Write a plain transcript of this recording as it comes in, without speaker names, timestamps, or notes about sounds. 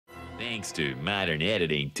Thanks to modern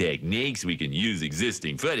editing techniques, we can use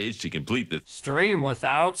existing footage to complete the Stream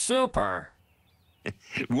without super.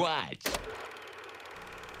 watch.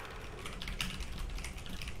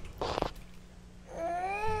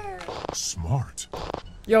 Smart.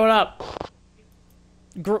 Yo, what up?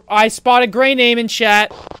 I spotted gray name in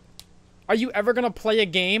chat. Are you ever gonna play a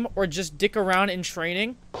game or just dick around in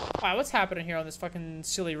training? Alright, what's happening here on this fucking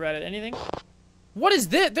silly Reddit? Anything? What is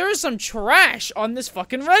this? There is some trash on this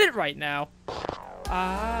fucking Reddit right now.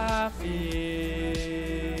 I feel...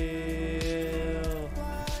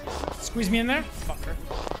 Squeeze me in there? Fucker.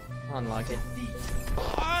 Unlucky.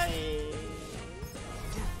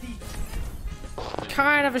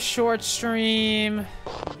 Kind of a short stream.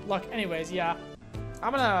 Look, anyways, yeah.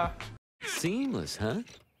 I'm gonna... Seamless, huh?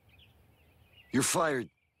 You're fired.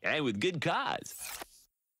 And with good cause.